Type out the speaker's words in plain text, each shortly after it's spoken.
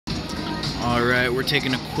Alright, we're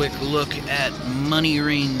taking a quick look at Money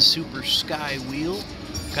Rain Super Sky Wheel.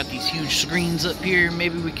 Got these huge screens up here.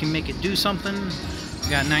 Maybe we can make it do something. We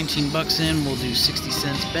got 19 bucks in. We'll do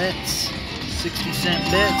 60-cent bets. 60-cent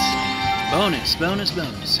bets. Bonus, bonus,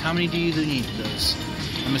 bonus. How many do you need of those?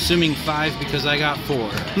 I'm assuming 5 because I got 4.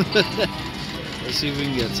 Let's see if we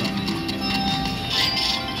can get something.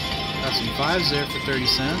 Got some 5s there for 30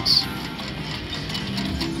 cents.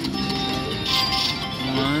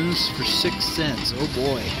 Ones for 6 cents. Oh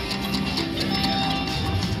boy.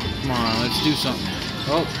 Come on, let's do something.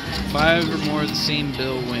 Oh, 5 or more of the same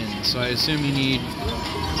bill wins. So I assume you need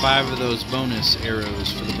 5 of those bonus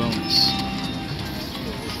arrows for the bonus.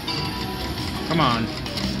 Come on.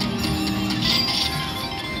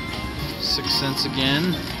 6 cents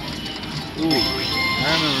again. Ooh,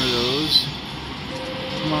 I remember those.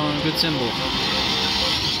 Come on, good symbol.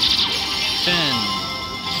 10.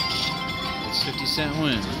 50-cent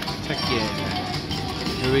win. Heck yeah.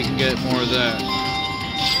 Maybe we can get more of that.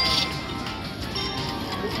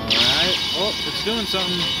 Alright. Oh, it's doing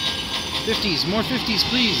something. 50s. More 50s,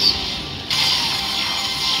 please.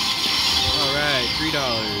 Alright, $3.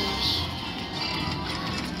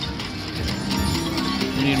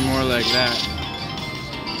 We need more like that.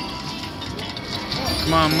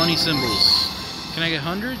 Come on, money symbols. Can I get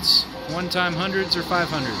hundreds? One-time hundreds or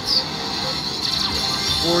 500s?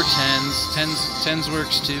 Or 10s. 10s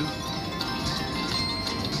works too.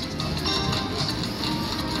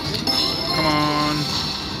 Come on.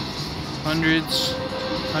 Hundreds.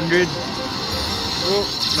 100. Oh,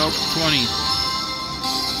 nope, 20.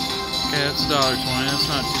 Okay, that's $1.20. That's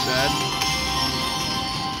not too bad.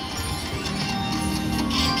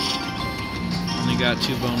 Only got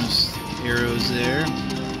 2 bonus arrows there.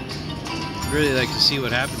 I'd really like to see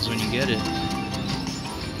what happens when you get it.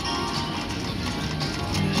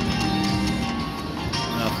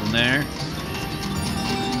 Nothing there.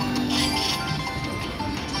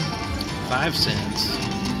 5 cents.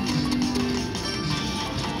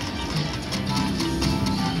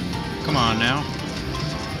 Come on now.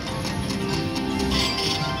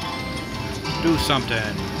 Do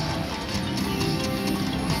something.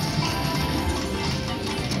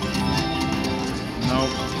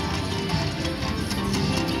 Nope.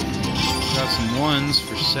 Got some 1s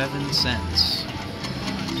for 7 cents.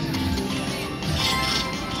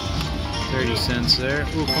 30 cents there.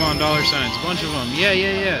 Ooh, come on, dollar signs. Bunch of them.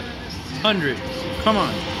 Yeah. 100. Come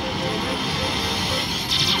on.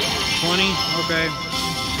 20. Okay.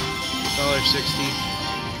 $1.60.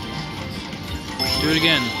 Do it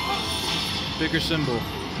again. Bigger symbol.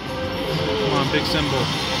 Come on, big symbol.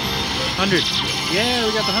 100. Yeah,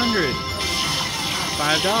 we got the 100.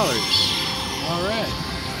 $5. Alright.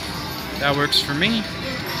 That works for me.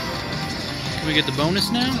 Can we get the bonus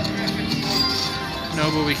now? No,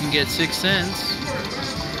 but we can get 6 cents.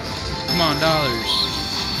 Come on, dollars.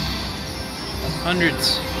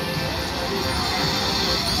 Hundreds.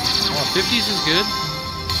 Oh, 50s is good.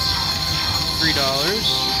 $3.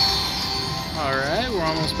 Alright, we're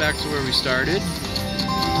almost back to where we started.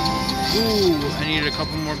 Ooh, I needed a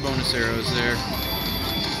couple more bonus arrows there.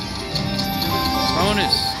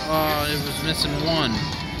 Bonus! Oh, it was missing 1.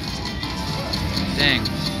 Dang.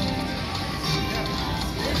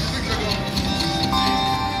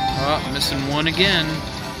 Oh, missing 1 again.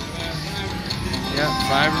 Yep,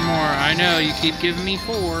 5 or more. I know, you keep giving me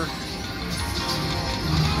 4.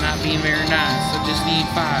 Not being very nice. I just need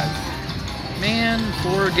 5. Man,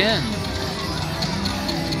 4 again.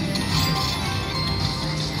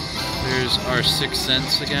 There's our 6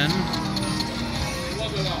 cents again.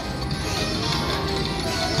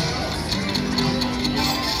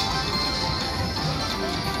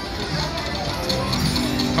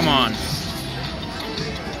 Come on.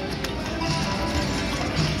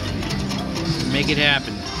 Make it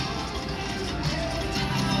happen.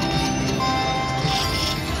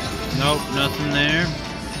 Nope, nothing there.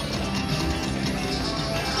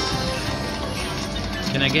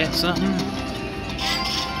 Can I get something?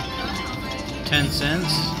 10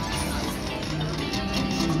 cents.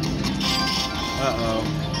 Uh-oh.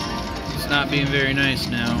 It's not being very nice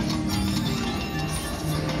now.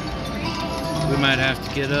 We might have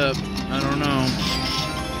to get up. I don't know.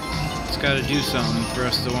 It's got to do something for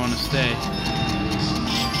us to want to stay.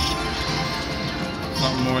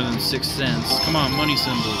 Something more than 6 cents. Come on, money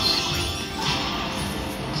symbols.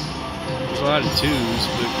 There's a lot of 2s,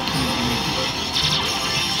 but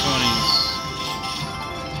 20s.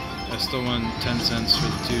 I still won 10 cents for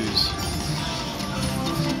the 2s.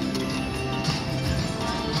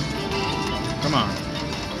 Come on.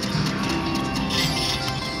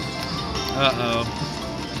 Uh-oh.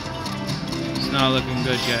 It's not looking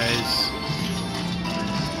good, guys.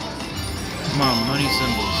 Come on, money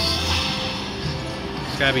symbols.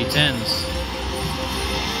 It's gotta be tens.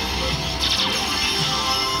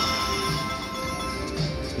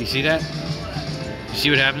 You see that? You see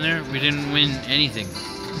what happened there? We didn't win anything.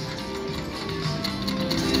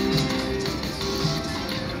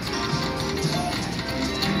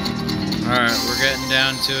 Alright, we're getting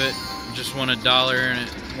down to it. Just won $1 and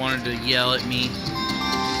it wanted to yell at me.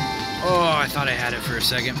 Oh, I thought I had it for a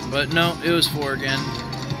second, but no, it was 4 again.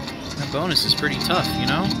 That bonus is pretty tough, you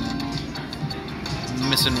know?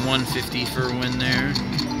 Missing 150 for a win there.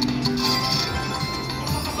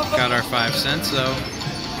 Got our 5 cents though.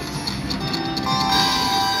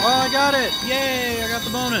 Oh, I got it! Yay! I got the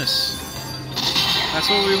bonus. That's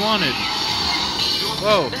what we wanted.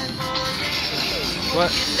 Whoa.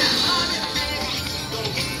 What?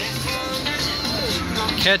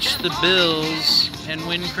 Catch the bills and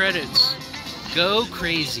win credits. Go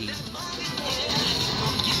crazy.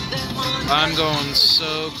 I'm going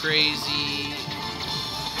so crazy.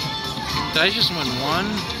 Did I just win 1?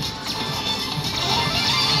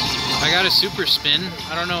 I got a super spin.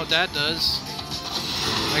 I don't know what that does.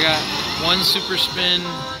 I got 1 super spin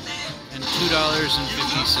and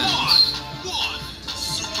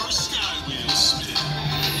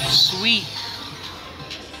 $2.50. Sweet.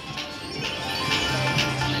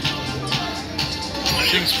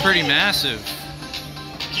 This thing's pretty massive.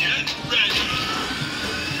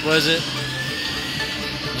 Was it?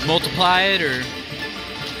 Multiply it or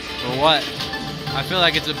what? I feel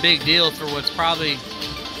like it's a big deal for what's probably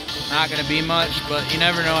not going to be much, but you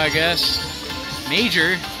never know, I guess.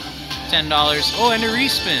 Major, $10. Oh, and a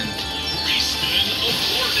respin.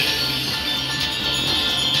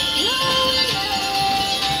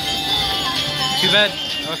 Too bad.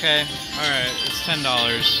 Okay, alright, it's $10.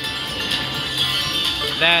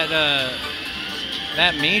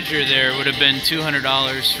 That major there would have been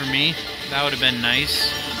 $200 for me. That would have been nice.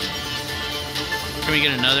 Can we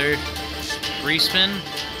get another respin?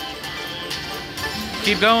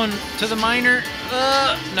 Keep going to the minor.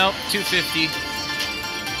 Nope, $250.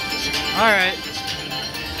 Alright.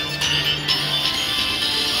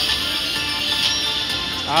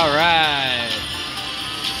 Alright.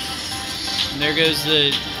 And there goes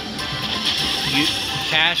the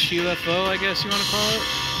cash UFO, I guess you want to call it.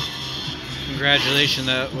 Congratulations,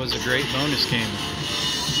 that was a great bonus game.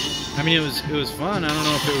 I mean, it was fun. I don't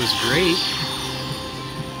know if it was great.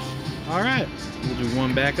 Alright, we'll do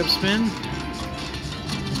 1 backup spin.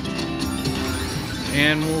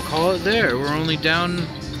 And we'll call it there. We're only down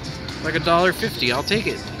like $1.50. I'll take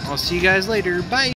it. I'll see you guys later. Bye!